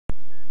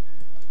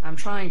I'm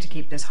trying to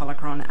keep this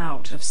holocron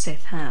out of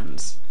Sith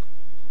hands.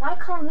 Why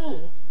call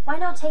me? Why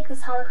not take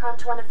this holocron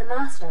to one of the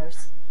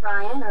masters?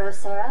 Ryan or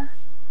Osera?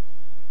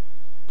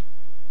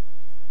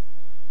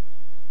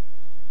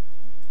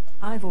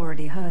 I've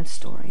already heard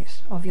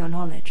stories of your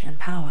knowledge and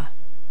power.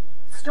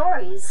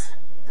 Stories?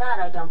 That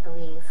I don't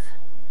believe.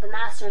 The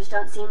masters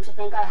don't seem to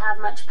think I have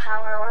much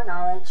power or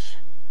knowledge.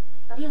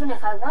 But even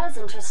if I was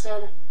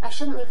interested, I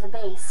shouldn't leave the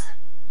base.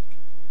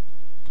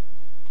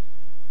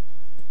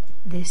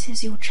 This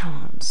is your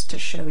chance to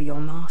show your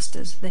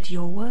masters that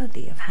you're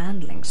worthy of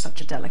handling such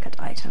a delicate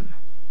item.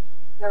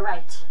 You're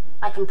right.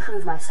 I can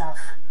prove myself.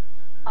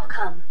 I'll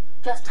come.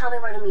 Just tell me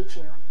where to meet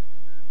you.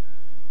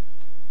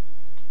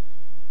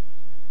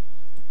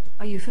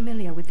 Are you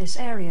familiar with this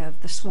area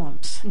of the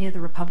swamps near the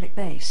Republic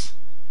base?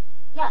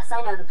 Yes,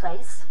 I know the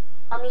place.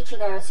 I'll meet you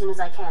there as soon as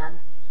I can.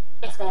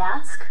 If they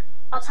ask,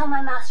 I'll tell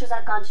my masters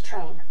I've gone to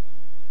train.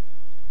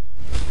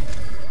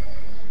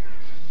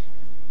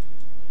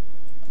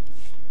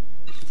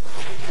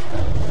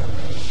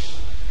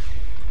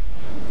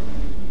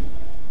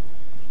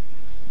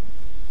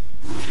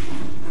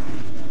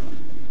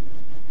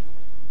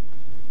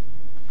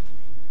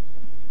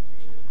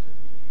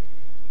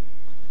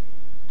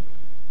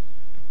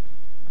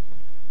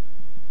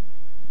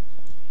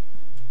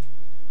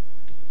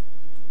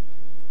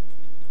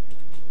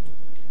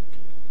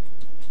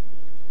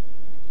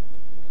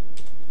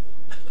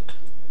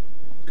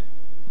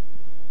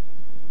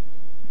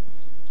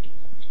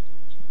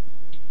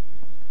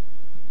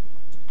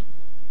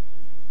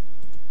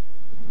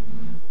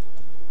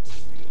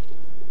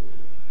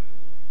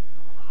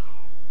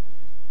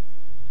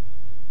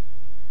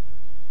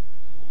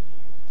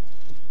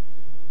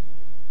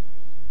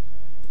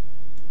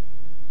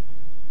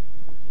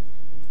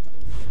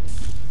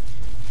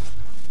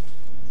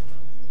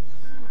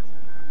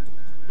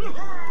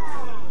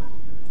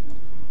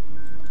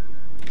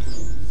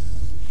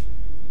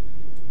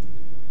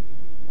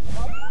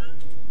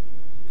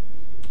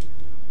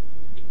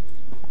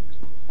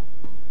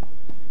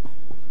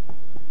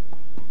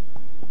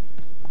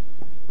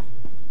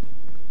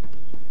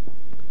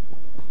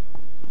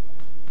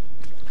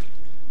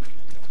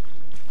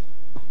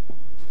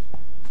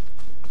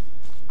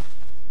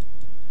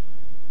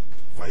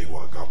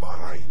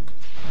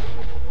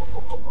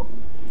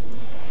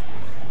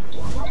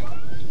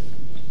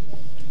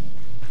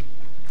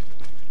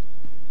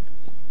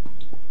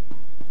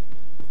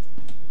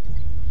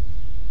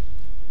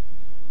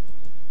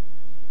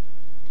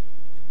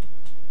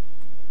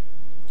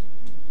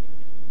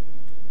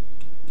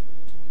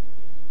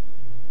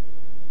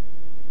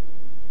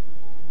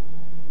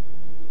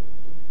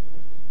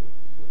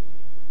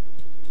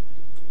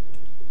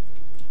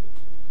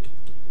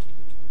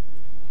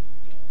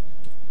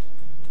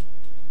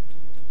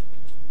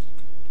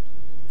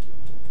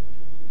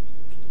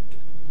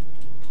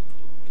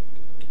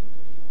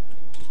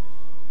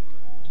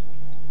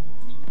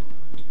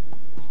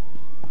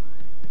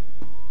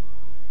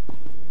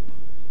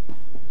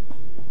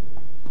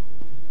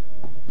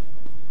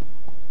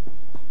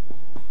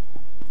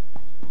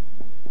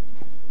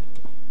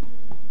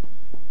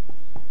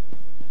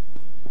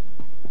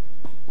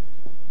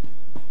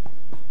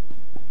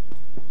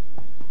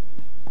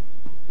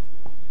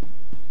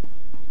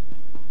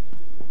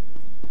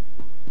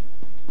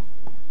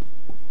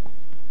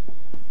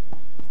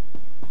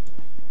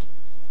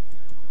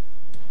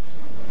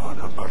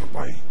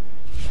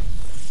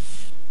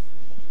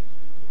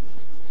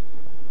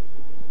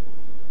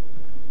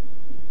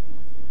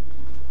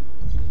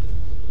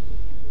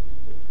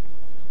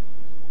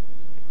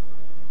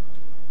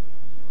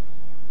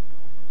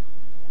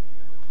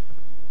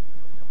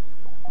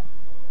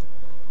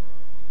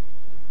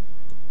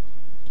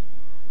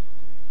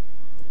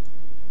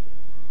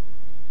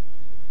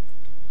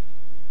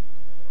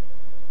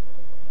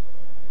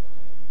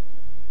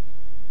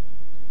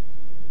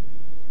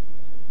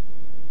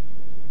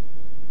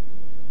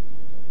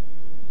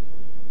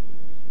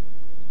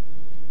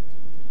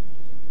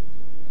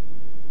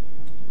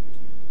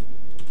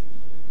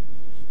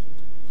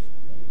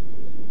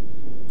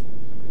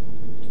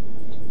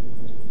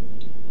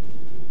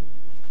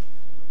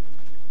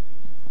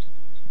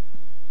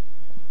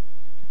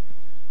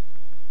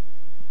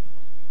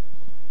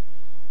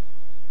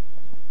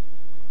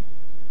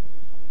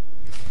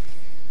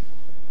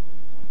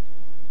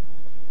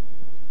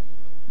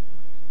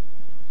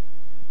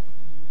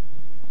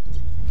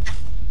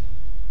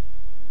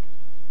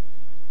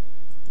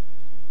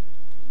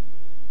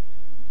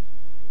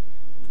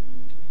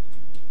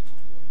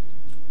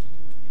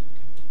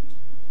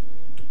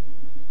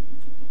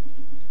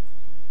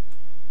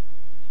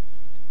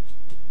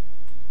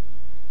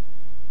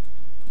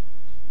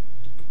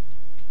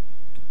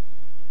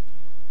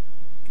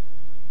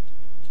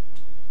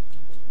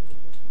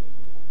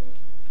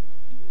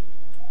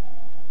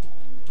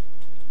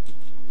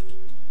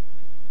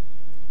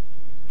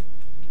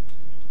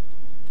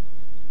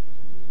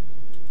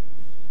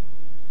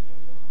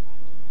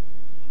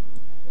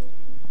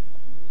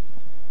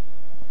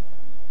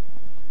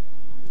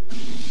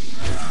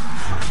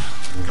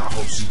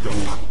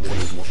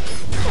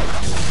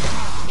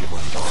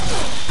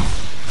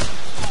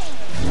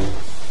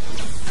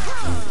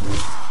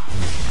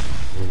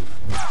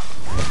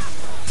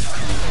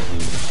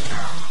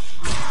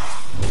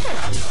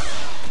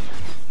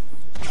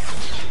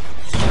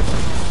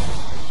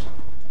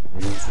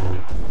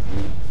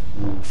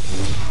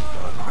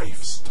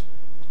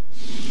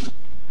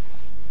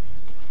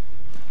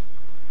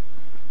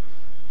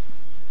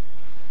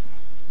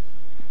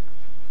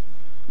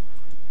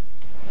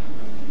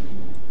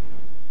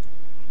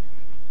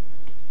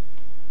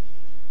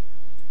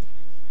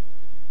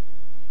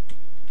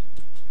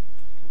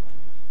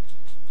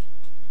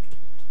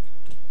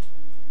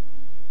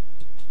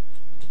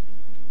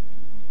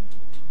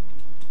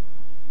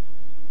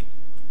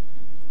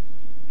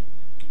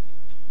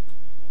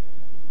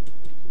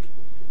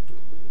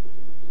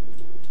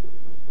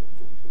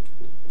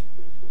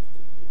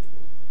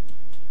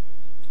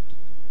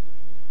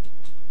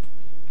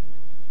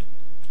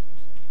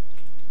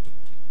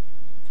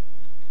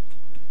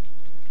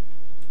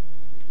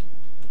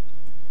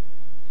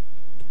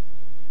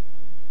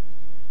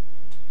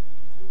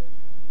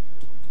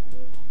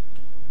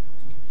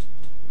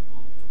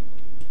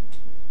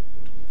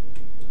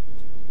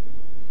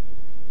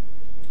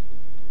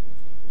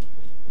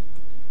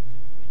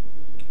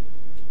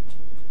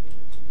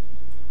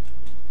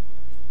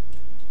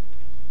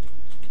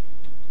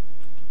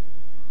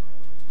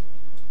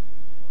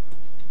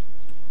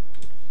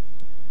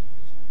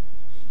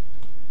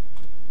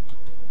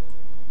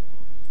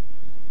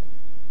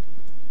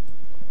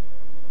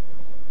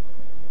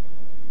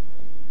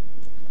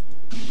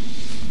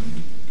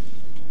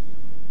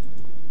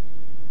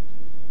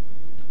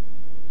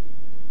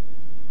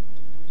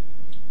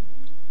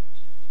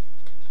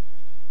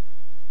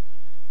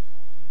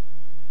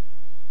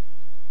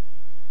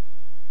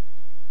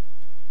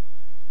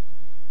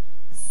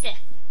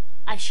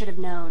 I should have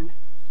known.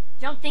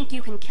 Don't think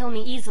you can kill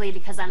me easily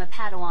because I'm a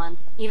Padawan.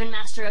 Even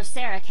Master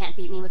Osera can't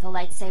beat me with a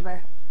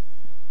lightsaber.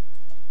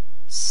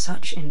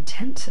 Such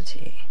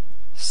intensity.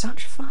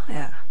 Such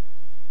fire.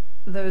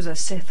 Those are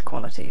Sith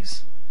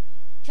qualities.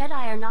 Jedi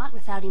are not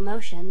without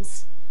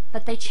emotions,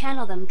 but they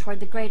channel them toward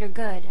the greater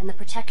good and the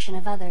protection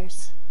of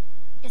others.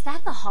 Is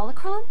that the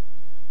holocron?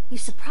 You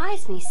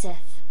surprised me,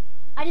 Sith.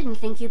 I didn't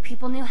think you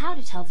people knew how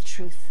to tell the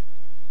truth.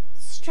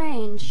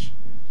 Strange.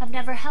 I've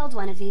never held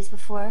one of these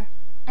before.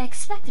 I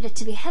expected it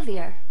to be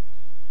heavier.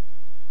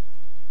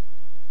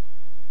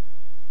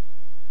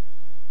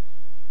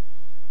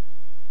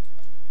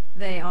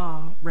 They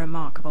are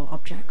remarkable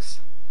objects.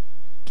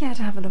 Care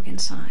to have a look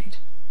inside?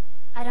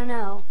 I don't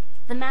know.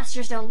 The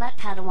Masters don't let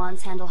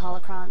Padawans handle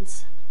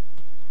holocrons.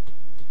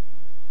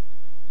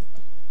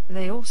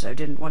 They also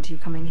didn't want you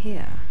coming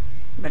here,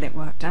 but it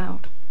worked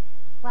out.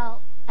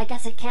 Well, I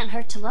guess it can't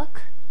hurt to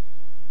look.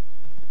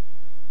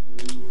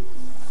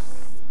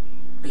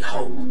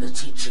 Behold the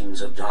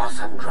teachings of Darth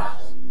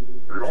Angral,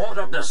 Lord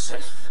of the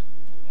Sith.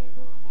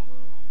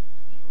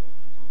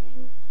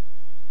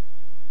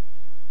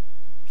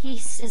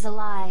 Peace is a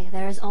lie,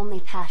 there is only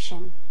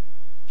passion.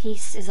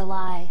 Peace is a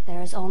lie,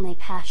 there is only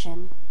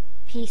passion.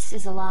 Peace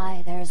is a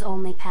lie, there is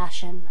only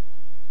passion.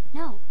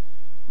 No.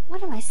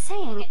 What am I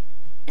saying?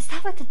 Is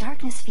that what the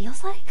darkness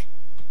feels like?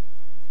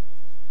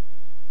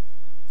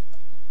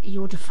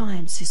 Your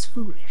defiance is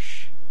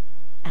foolish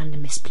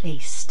and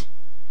misplaced.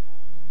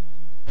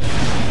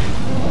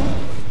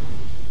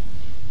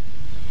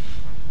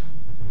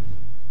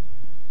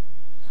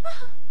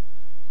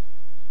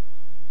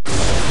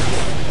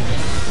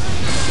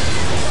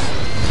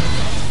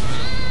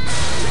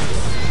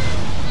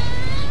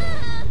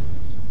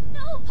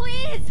 No,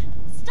 please!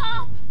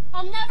 Stop!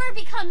 I'll never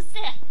become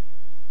Sith!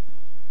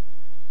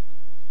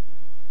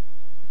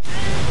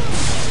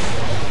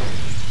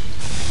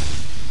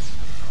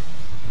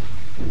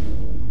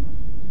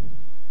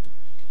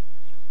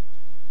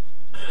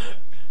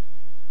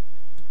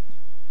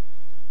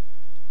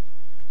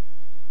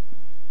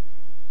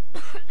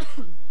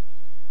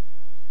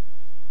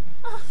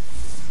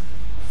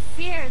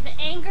 Fear, the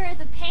anger,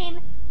 the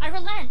pain, I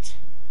relent.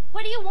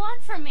 What do you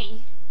want from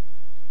me?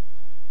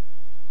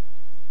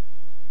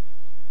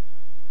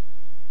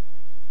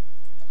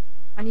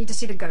 I need to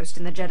see the ghost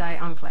in the Jedi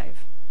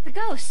Enclave. The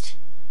ghost?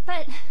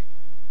 But...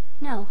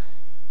 no.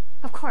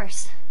 Of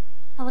course.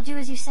 I will do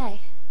as you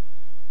say.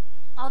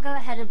 I'll go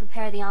ahead and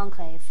prepare the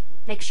Enclave.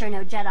 Make sure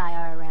no Jedi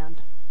are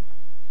around.